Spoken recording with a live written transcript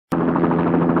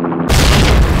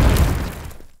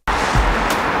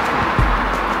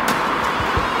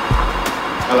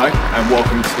and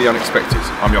welcome to the unexpected.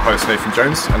 I'm your host Nathan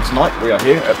Jones, and tonight we are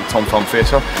here at the Tom Thumb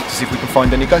Theatre to see if we can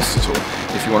find any ghosts at all.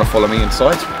 If you want to follow me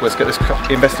inside, let's get this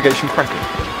investigation cracking.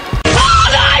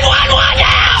 Call 911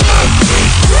 now!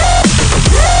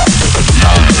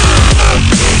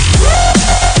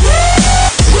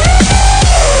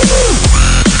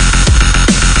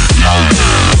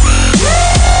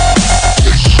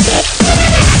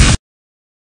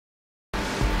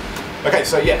 Okay,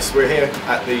 so yes, we're here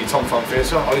at the Tom Thumb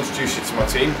Theatre. I'll introduce you to my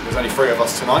team. There's only 3 of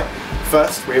us tonight.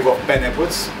 First, we've got Ben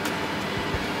Edwards.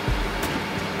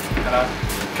 Hello.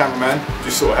 Cameraman,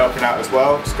 just sort of helping out as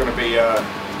well. It's going to be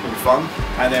fun.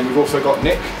 And then we've also got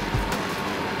Nick.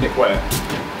 Nick Ware.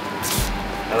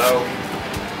 Hello.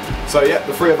 So yeah,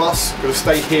 the 3 of us are going to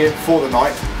stay here for the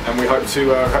night, and we hope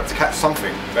to catch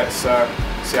something. Let's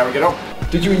see how we get on.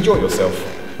 Did you enjoy yourself?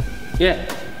 Yeah,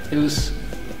 it was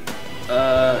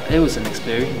an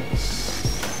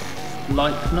experience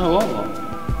like no other.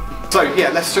 So yeah,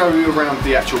 let's show you around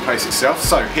the actual place itself.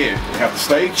 So here we have the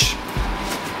stage.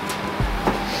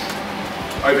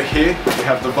 Over here we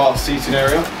have the vast seating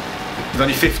area. There's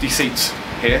only 50 seats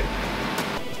here.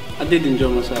 I did enjoy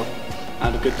myself. I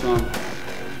had a good time.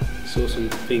 Saw some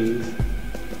things.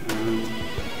 And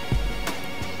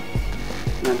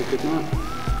had a good night.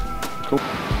 Cool.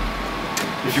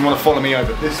 If you want to follow me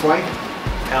over this way,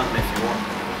 count if you want.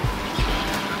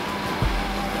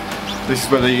 This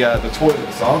is where the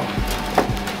toilets are.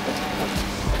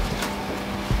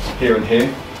 Here and here.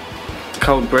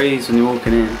 Cold breeze when you're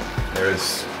walking in. There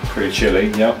is pretty chilly,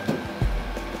 yep.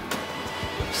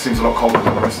 Seems a lot colder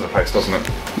than the rest of the place, doesn't it?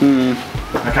 Mm.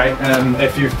 Okay,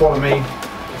 if you follow me,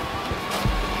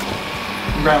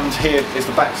 round here is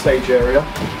the backstage area.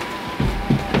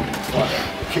 Like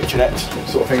a kitchenette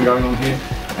sort of thing going on here.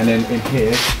 And then in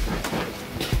here,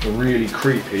 the really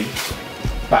creepy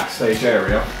backstage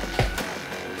area.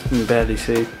 You can barely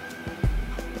see.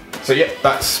 So yeah,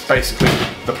 that's basically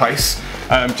the place.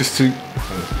 Just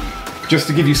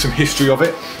to give you some history of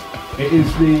it, it is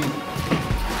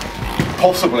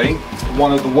possibly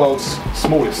one of the world's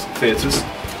smallest theatres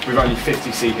with only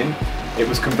 50 seating. It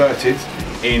was converted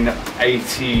in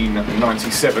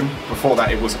 1897. Before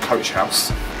that, it was a coach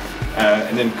house,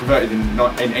 and then converted in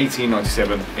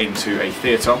 1897 into a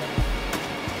theatre.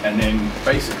 And then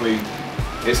basically,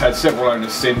 it's had several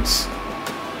owners since.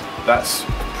 That's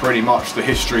pretty much the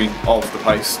history of the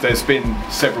place. There's been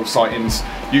several sightings,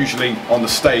 usually on the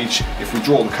stage. If we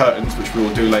draw the curtains, which we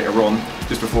will do later on,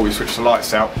 just before we switch the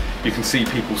lights out, you can see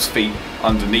people's feet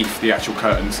underneath the actual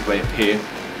curtains as they appear.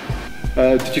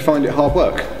 Did you find it hard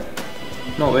work?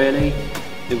 Not really.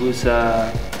 It was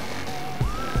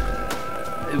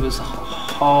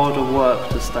harder work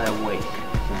to stay awake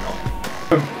than not.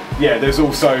 Yeah, there's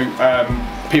also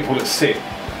people that sit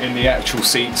in the actual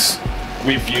seats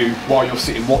with you while you're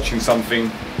sitting watching something.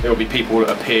 There will be people that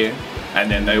appear, and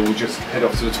then they will just head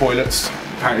off to the toilets.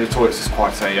 Apparently the toilets is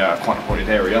quite a haunted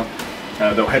area.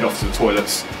 They'll head off to the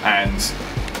toilets and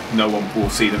no one will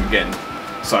see them again.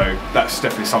 So that's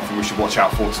definitely something we should watch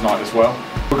out for tonight as well.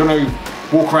 We're going to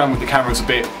walk around with the cameras a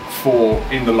bit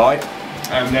in the light,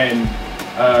 and then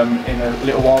in a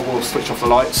little while we'll switch off the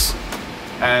lights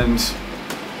and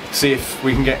see if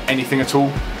we can get anything at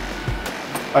all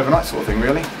overnight, sort of thing,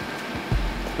 really.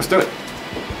 Let's do it.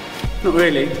 Not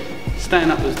really.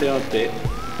 Staying up was the hard bit.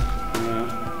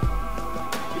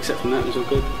 Except from that, it was all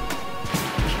good.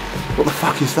 What the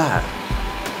fuck is that?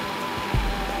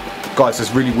 Guys,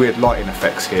 there's really weird lighting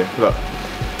effects here. Look.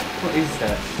 What is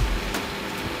that?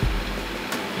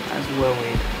 That's well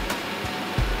weird.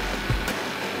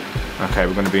 Okay,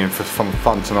 we're going to be in for some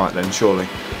fun tonight then, surely.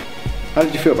 How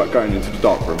did you feel about going into the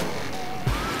dark room?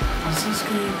 I'm so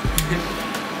scared.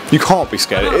 You can't be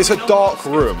scared. It's a dark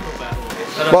room.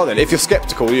 Well then, if you're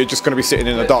sceptical, you're just going to be sitting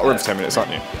in a dark room for 10 minutes,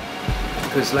 aren't you?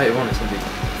 Because later on it's going to be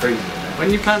freezing.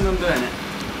 When you planned on doing it?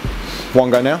 One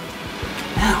go now?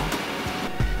 Now.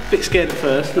 Bit scared at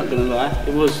first, not gonna lie.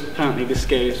 It was apparently the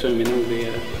scariest room in all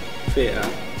the theatre.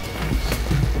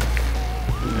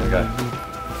 There we go.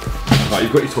 Right,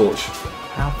 you've got your torch.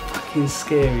 How fucking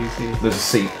scary is this? There's a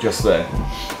seat just there.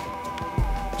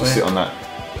 Just sit on that.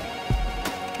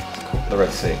 The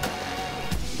red seat.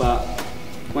 But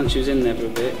once you was in there for a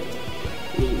bit,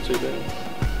 it wasn't too bad.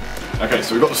 Okay,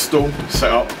 so we've got the stool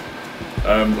set up.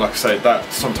 Like I say,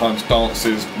 that sometimes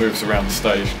dances, moves around the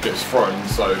stage, gets thrown,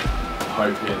 so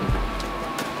I'm hoping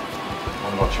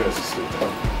one of our chairs is still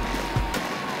there.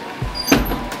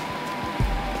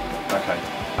 Okay,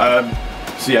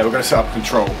 so yeah, we're going to set up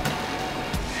control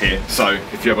here. So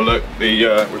if you have a look, we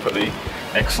put the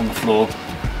X on the floor,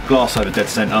 glass over dead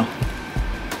centre,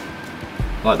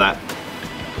 like that.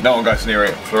 no one goes near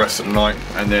it for the rest of the night,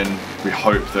 and then we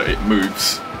hope that it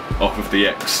moves off of the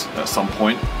X at some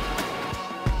point.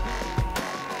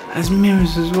 There's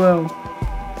mirrors as well.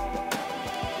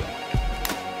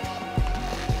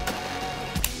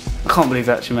 I can't believe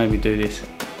they actually made me do this.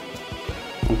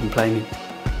 I'm complaining.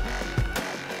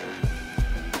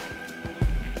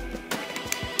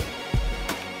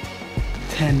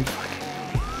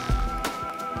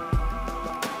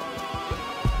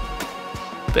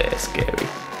 Bit scary. If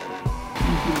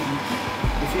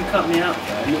you cut me out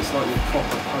there, it looks like you're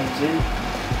proper posing.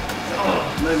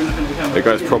 Oh, maybe looking at the camera. It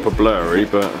goes proper blurry,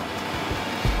 but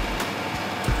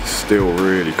still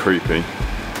really creepy.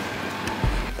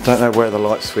 Don't know where the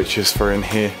light switch is for in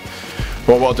here.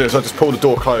 Well, what I'll do is I'll just pull the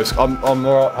door closed. I'm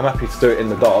happy to do it in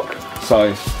the dark,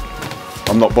 so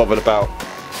I'm not bothered about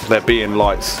there being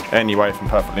lights anyway, if I'm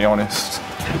perfectly honest.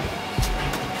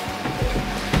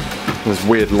 There's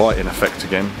weird lighting effect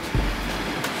again.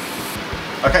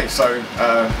 Okay, so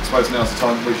I suppose now's the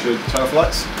time we should turn off the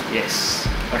lights? Yes.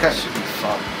 Okay. Should be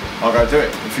fun. I'll go do it.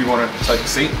 If you want to take a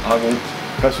seat, I will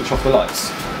go switch off the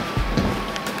lights.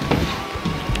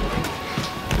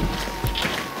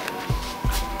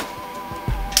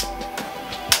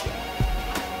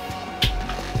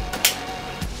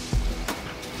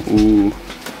 Ooh.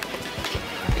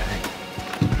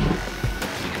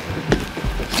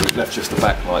 So we've left just the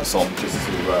back lights on just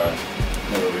to know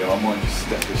where we are. I might just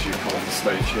step as you come off the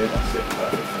stage here. That's it.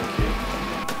 Perfect. Thank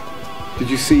you. Did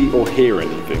you see or hear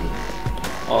anything?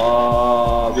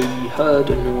 We heard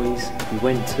a noise. We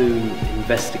went to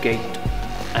investigate,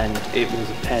 and it was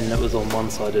a pen that was on one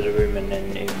side of the room, and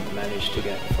then it managed to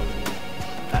get from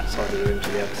that side of the room to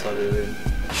the other side of the room.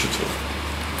 Should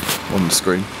have. On the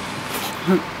screen.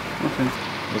 Nothing.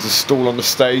 There's a stool on the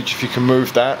stage, if you can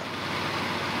move that.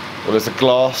 Or there's a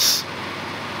glass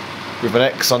with an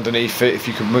X underneath it, if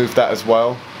you can move that as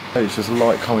well. Hey, it's just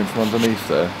light coming from underneath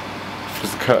there.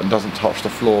 Because the curtain doesn't touch the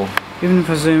floor Even if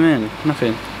I zoom in,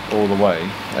 nothing. all the way,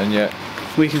 and yet...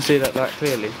 We can see that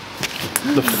clearly.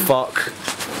 The fuck?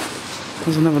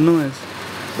 There's another noise.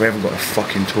 We haven't got a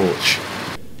fucking torch.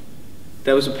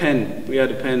 There was a pen. We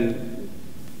heard a pen.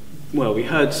 Well, we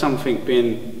heard something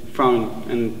being thrown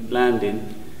and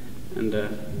landing, and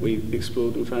we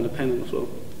explored and found a pen on the floor.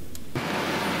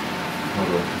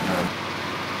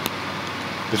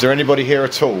 Is there anybody here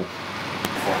at all?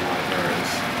 There it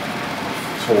is.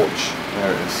 Torch.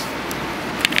 There it is.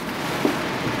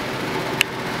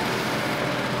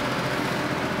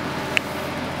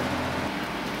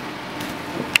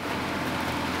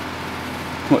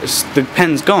 What, the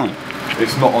pen's gone?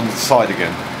 It's not on the side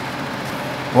again.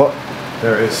 What?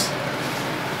 There it is.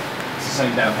 It's the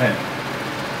same damn pen.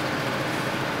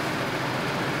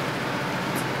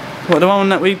 What, the one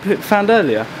that we found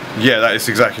earlier? Yeah, that is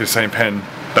exactly the same pen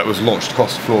that was launched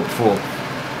across the floor before.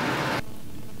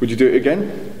 Would you do it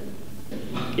again?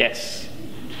 Yes,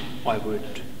 I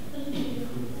would.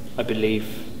 I believe.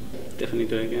 Definitely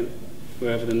do it again,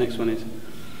 wherever the next one is.